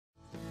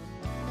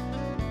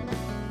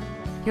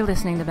You're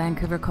listening to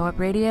Vancouver Co-op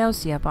Radio,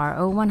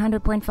 CFRO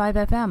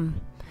 100.5 FM.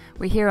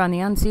 We're here on the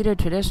unceded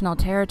traditional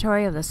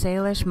territory of the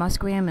Salish,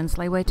 Musqueam, and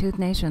Tsleil-Waututh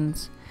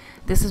nations.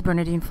 This is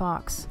Bernadine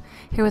Fox,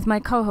 here with my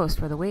co-host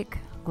for the week,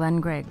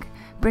 Glenn Gregg,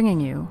 bringing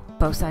you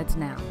Both Sides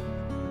Now.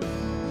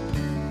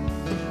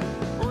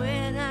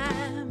 When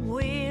I'm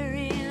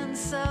weary and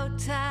so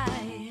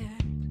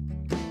tired,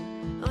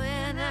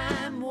 when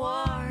I'm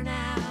worn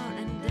out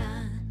and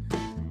done,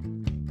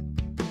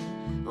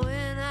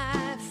 when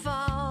I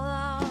fall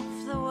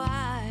off the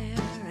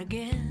wire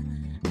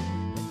again,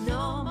 with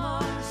no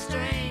more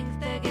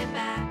strength to get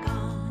back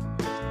on,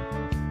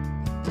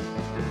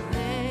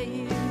 there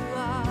you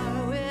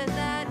are with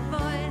that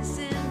voice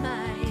in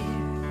my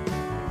ear,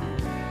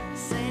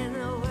 saying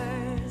the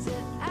words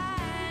that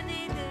I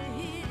need to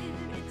hear.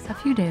 A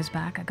few days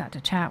back, I got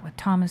to chat with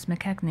Thomas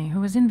McKechnie,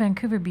 who was in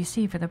Vancouver,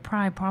 BC for the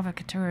Pride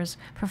Provocateurs,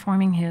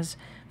 performing his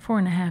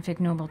 4.5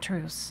 Ignoble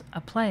Truths,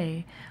 a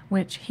play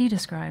which he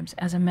describes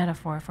as a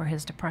metaphor for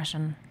his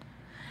depression.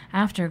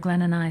 After,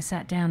 Glenn and I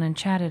sat down and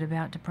chatted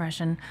about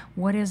depression.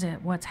 What is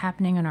it? What's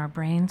happening in our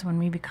brains when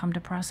we become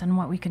depressed and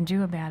what we can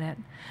do about it?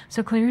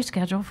 So clear your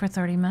schedule for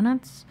 30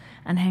 minutes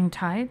and hang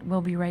tight.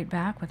 We'll be right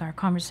back with our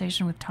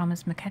conversation with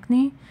Thomas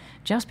McKechnie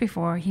just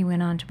before he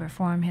went on to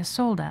perform his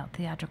sold-out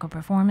theatrical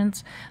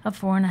performance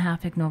of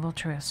 4.5 Ignoble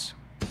Truths.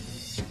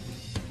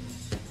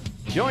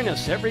 Join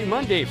us every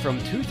Monday from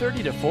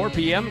 2:30 to 4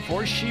 p.m.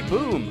 for She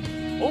Boom.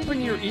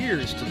 Open your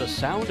ears to the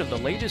sound of the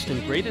latest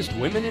and greatest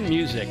women in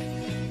music.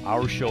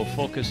 Our show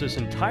focuses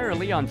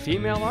entirely on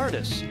female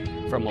artists,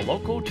 from a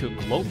local to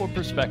global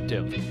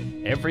perspective.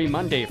 Every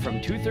Monday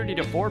from 2:30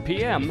 to 4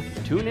 p.m.,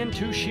 tune in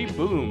to She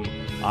Boom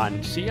on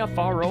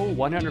CFRO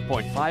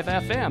 100.5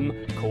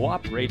 FM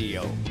Co-op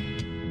Radio.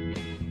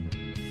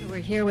 We're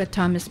here with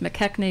Thomas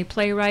McKechnie,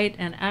 playwright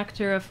and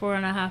actor of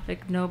 4.5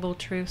 Ignoble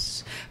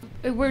Truths.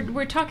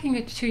 We're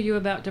talking to you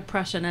about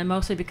depression, and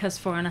mostly because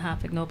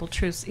 4.5 Ignoble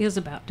Truths is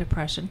about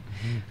depression.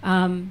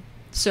 And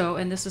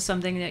this is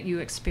something that you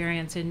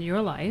experience in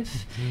your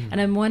life.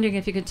 And I'm wondering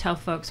if you could tell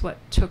folks what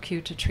took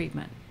you to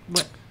treatment.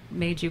 What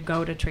made you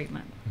go to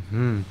treatment?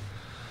 When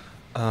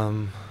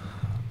the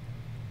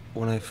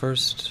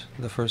first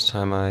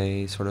time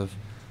I sort of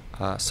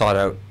sought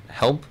out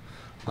help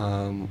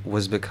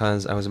was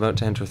because I was about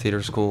to enter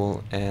theater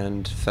school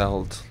and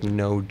felt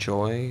no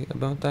joy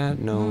about that,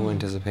 no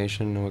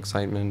anticipation, no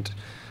excitement.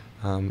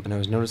 And I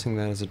was noticing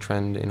that as a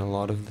trend in a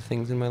lot of the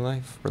things in my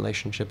life.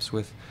 Relationships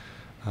with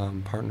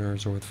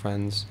partners or with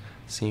friends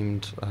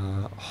seemed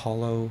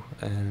hollow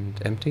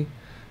and empty,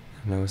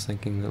 and I was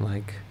thinking that,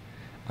 like,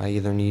 I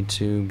either need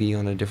to be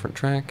on a different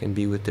track and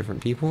be with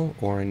different people,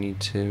 or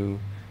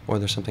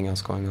there's something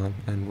else going on.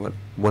 And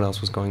what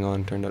else was going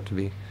on turned out to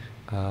be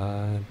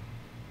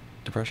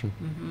depression.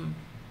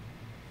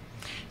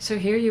 So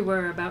here you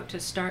were about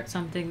to start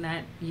something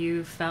that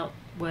you felt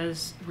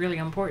was really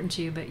important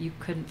to you, but you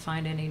couldn't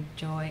find any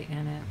joy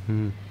in it.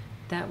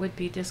 That would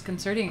be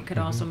disconcerting. It could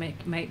also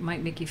might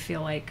make you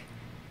feel like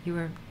you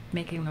were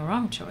making the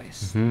wrong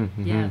choice.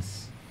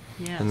 Yes.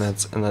 And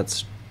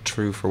that's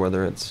true for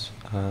whether it's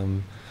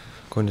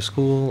going to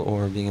school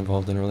or being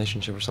involved in a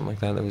relationship or something like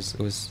that. It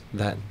was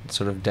that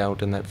sort of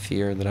doubt and that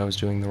fear that I was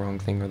doing the wrong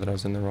thing or that I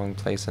was in the wrong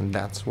place, and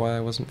that's why I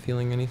wasn't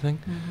feeling anything.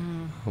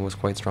 It was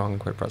quite strong and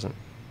quite present.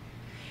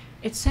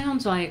 It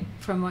sounds like,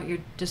 from what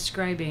you're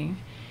describing,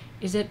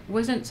 it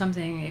wasn't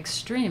something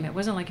extreme. It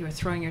wasn't like you were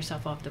throwing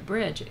yourself off the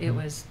bridge. It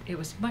was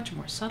much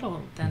more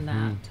subtle than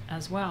that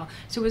as well.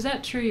 So was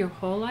that true your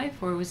whole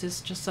life, or was this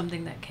just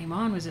something that came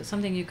on? Was it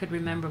something you could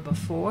remember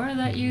before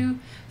that you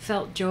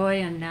felt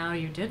joy and now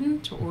you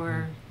didn't,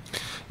 or?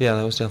 Yeah,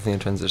 that was definitely a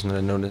transition that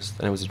I noticed,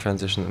 and it was a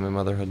transition that my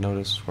mother had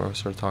noticed, where I was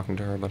sort of talking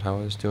to her about how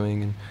I was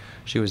doing, and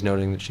she was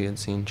noting that she had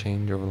seen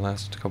change over the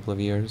last couple of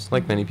years.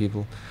 Like many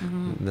people,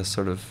 this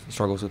sort of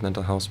struggles with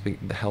mental health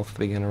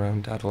began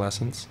around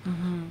adolescence,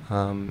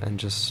 and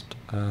just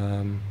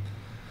that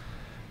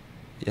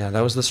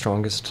was the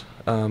strongest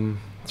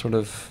sort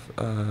of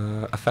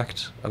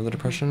effect of the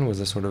depression, was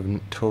a sort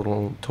of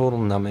total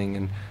numbing,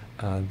 and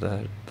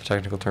the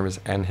technical term is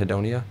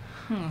anhedonia.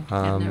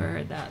 I've never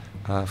heard that.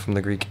 From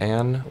the Greek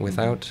an,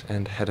 without,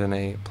 and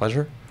hedone,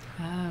 pleasure.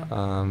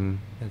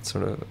 It's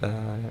sort of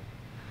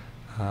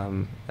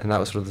and that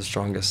was sort of the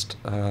strongest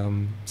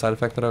side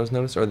effect that I was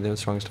noticing, or the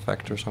strongest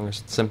effect or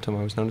strongest symptom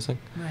I was noticing.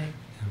 Right.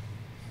 Yeah.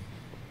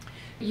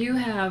 You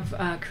have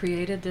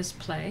created this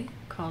play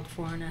called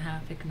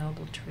 4.5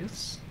 Ignoble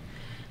Truths.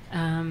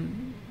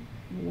 And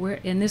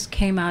this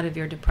came out of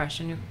your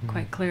depression. You're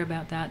quite clear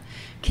about that.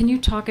 Can you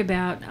talk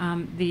about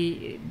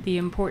the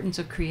importance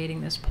of creating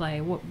this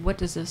play? What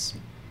does this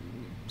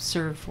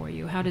serve for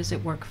you? How does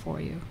it work for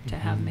you to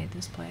have made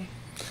this play?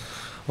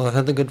 Well, I've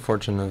had the good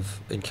fortune of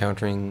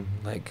encountering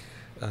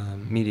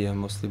media,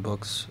 mostly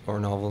books or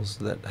novels,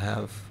 that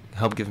have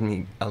helped give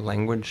me a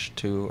language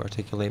to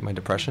articulate my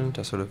depression,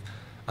 to sort of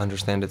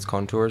understand its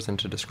contours and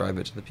to describe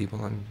it to the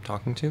people I'm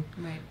talking to.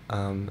 Right.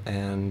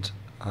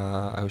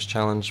 I was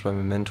challenged by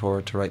my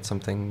mentor to write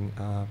something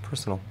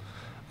personal,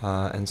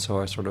 and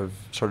so I sort of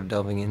started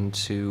delving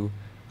into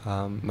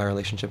my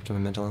relationship to my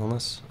mental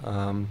illness.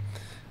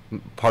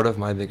 Part of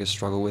my biggest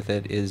struggle with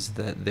it is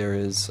that there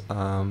is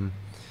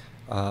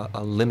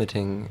a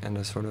limiting and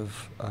a sort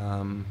of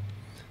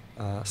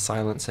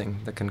silencing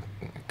that can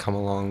come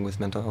along with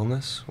mental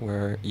illness,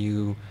 where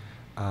you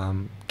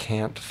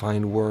can't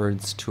find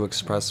words to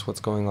express what's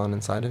going on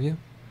inside of you.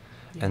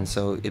 And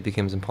so it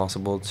becomes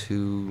impossible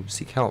to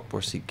seek help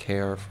or seek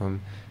care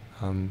from,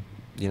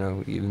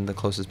 even the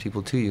closest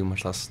people to you,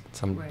 much less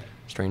some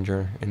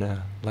stranger in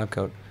a lab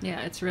coat.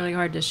 Yeah, it's really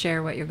hard to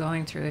share what you're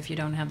going through if you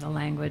don't have the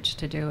language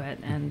to do it.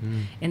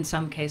 And in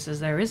some cases,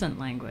 there isn't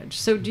language.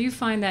 So do you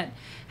find that,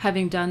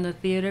 having done the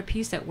theater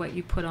piece, that what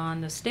you put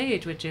on the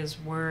stage, which is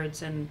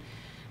words and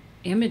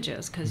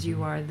images, because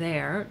you are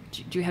there,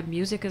 do you have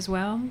music as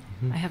well?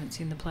 I haven't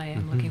seen the play.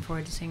 I'm looking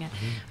forward to seeing it.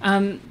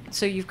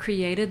 So you've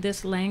created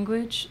this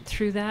language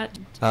through that?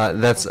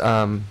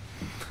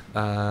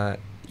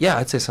 Yeah,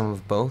 I'd say some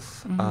of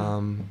both.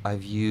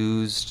 I've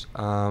used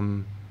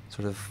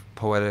sort of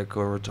poetic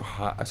or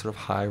sort of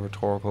high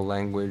rhetorical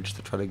language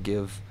to try to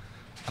give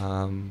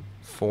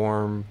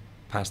form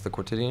past the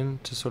quotidian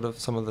to sort of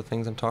some of the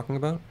things I'm talking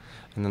about.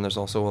 And then there's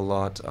also a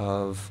lot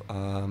of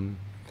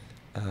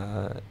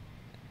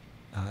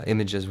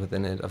images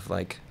within it of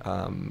like,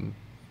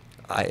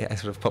 I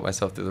sort of put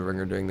myself through the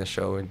ringer doing this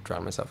show and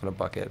drown myself in a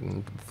bucket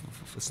and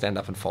stand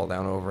up and fall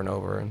down over and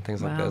over and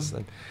things like this,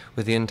 and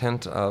with the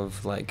intent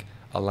of like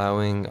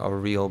allowing a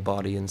real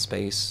body in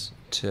space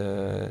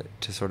to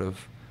sort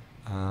of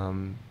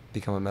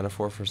become a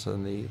metaphor for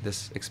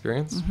this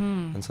experience,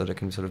 and so that it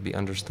can sort of be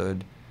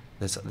understood.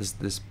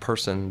 This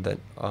person that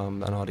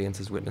an audience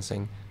is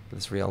witnessing,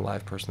 this real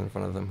live person in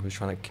front of them who's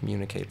trying to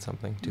communicate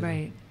something to them.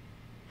 Right.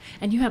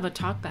 And you have a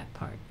talkback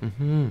part.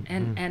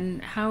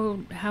 And how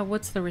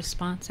what's the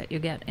response that you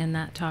get in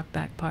that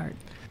talkback part?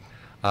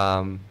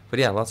 But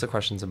yeah, lots of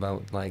questions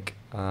about like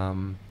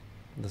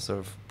the sort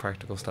of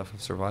practical stuff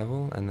of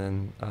survival, and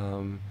then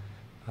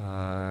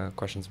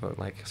questions about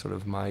like sort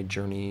of my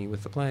journey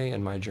with the play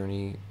and my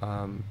journey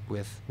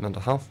with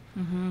mental health.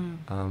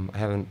 I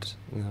haven't,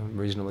 I'm a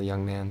reasonably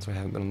young man, so I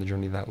haven't been on the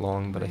journey that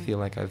long, but I feel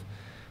like I've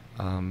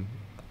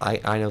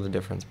I know the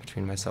difference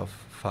between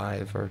myself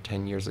 5 or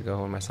 10 years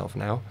ago and myself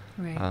now,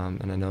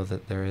 and I know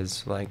that there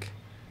is like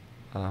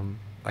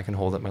I can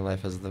hold up my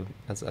life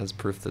as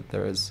proof that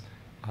there is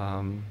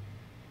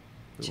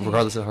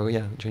regardless of how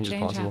change is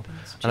possible.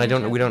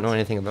 And we don't know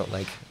anything about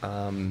like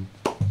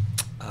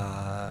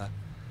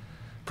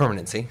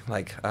permanency.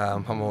 Like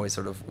I'm always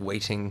sort of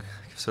waiting,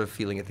 sort of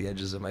feeling at the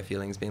edges of my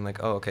feelings, being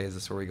like, oh, okay, is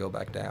this where we go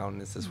back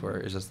down? Is this where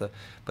is just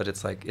but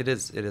it's like it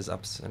is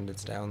ups and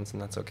it's downs,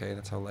 and that's okay.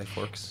 That's how life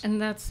works.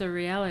 And that's the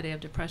reality of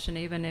depression.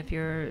 Even if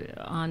you're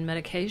on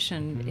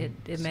medication,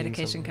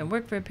 medication can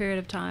work for a period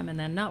of time and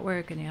then not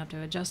work, and you have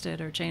to adjust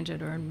it or change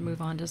it or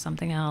move on to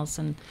something else.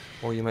 And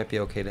or you might be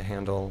okay to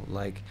handle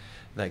like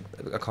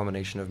a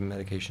combination of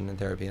medication and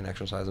therapy and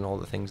exercise and all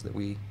the things that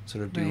we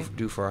sort of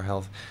do for our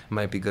health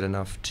might be good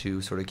enough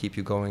to sort of keep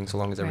you going so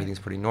long as everything's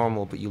pretty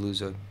normal, but you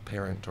lose a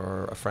parent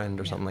or a friend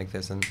or something like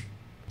this. And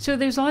so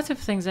there's lots of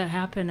things that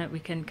happen that we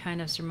can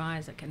kind of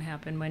surmise that can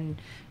happen when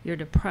you're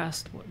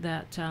depressed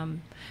that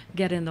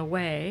get in the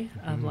way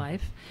of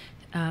life.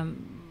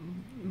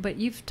 But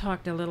you've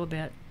talked a little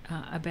bit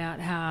about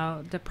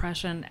how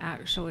depression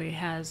actually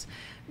has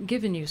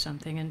given you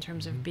something in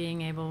terms of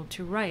being able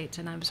to write,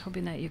 and I was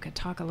hoping that you could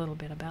talk a little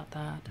bit about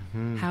that,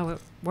 how it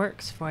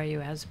works for you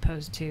as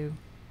opposed to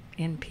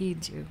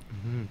impedes you.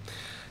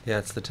 Yeah,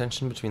 it's the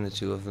tension between the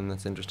two of them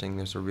that's interesting.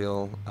 There's a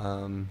real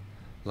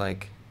I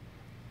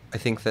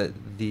think that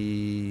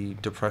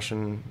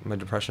my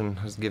depression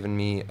has given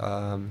me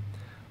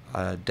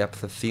a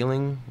depth of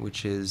feeling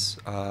which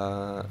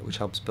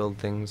helps build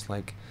things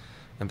like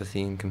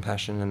empathy and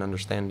compassion and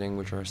understanding,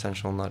 which are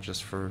essential not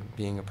just for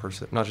being a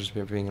person, not just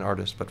for being an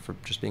artist, but for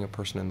just being a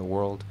person in the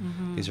world.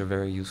 These are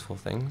very useful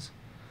things.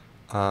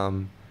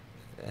 And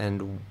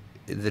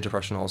the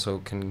depression also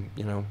can,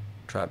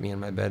 trap me in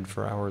my bed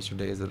for hours or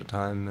days at a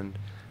time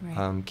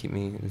and keep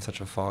me in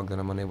such a fog that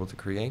I'm unable to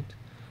create.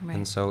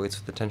 And so it's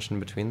the tension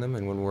between them,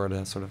 and when we're at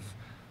a sort of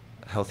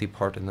healthy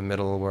part in the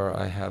middle where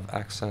I have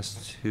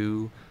access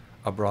to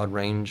a broad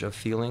range of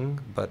feeling,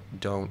 but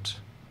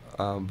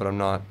I'm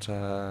not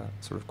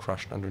sort of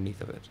crushed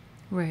underneath of it.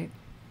 Right.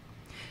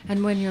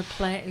 And when you're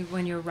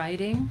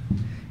writing,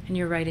 and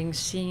you're writing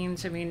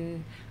scenes, I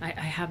mean, I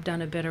have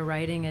done a bit of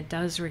writing. It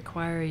does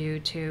require you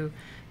to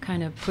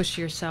kind of push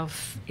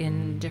yourself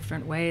in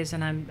different ways,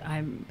 and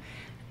I'm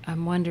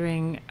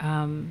wondering,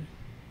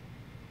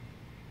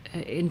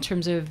 in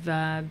terms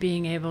of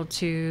being able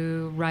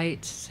to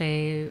write,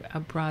 say, a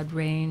broad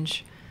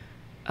range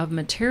of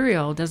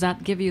material, does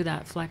that give you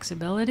that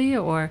flexibility?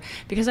 Or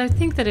because I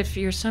think that if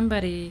you're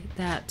somebody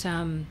that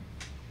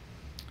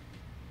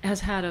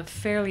has had a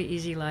fairly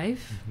easy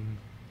life,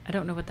 I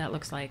don't know what that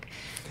looks like,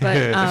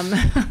 but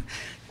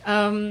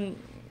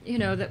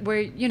that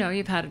where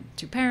you've had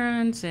 2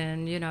 parents,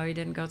 and you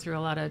didn't go through a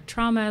lot of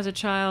trauma as a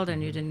child,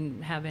 and you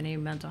didn't have any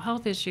mental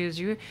health issues,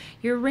 your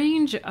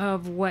range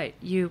of what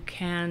you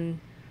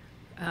can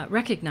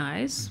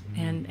recognize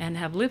and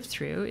have lived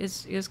through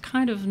is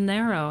kind of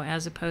narrow,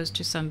 as opposed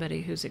to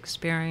somebody who's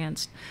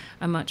experienced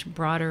a much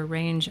broader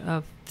range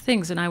of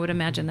things. And I would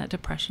imagine that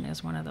depression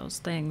is one of those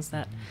things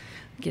that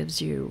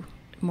gives you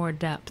more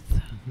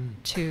depth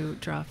to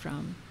draw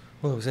from.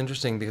 Well, it was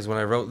interesting because when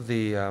I wrote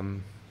the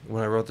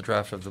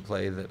draft of the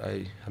play that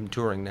I am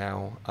touring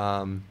now,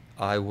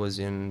 I was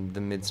in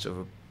the midst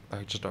of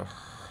just a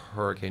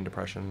hurricane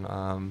depression.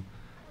 I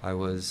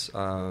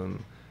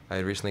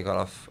had recently got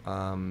off,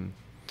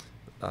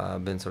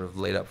 been sort of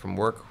laid up from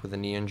work with a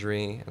knee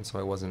injury, and so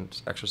I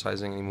wasn't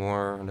exercising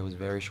anymore, and I was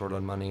very short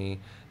on money,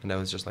 and I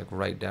was just like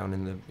right down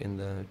in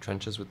the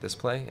trenches with this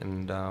play,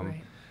 and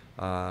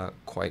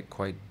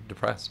quite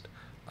depressed.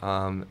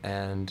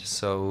 And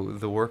so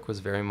the work was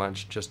very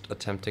much just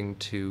attempting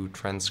to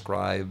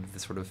transcribe the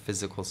sort of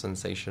physical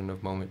sensation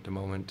of moment to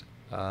moment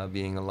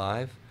being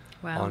alive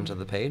onto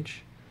the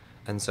page.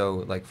 And so,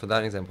 like, for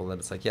that example, that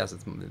it's like, yes,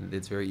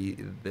 it's very,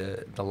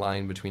 the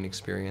line between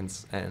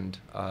experience and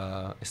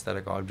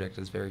aesthetic object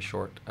is very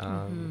short,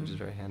 which is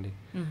very handy.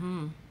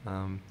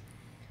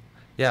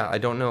 Yeah, I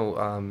don't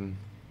know.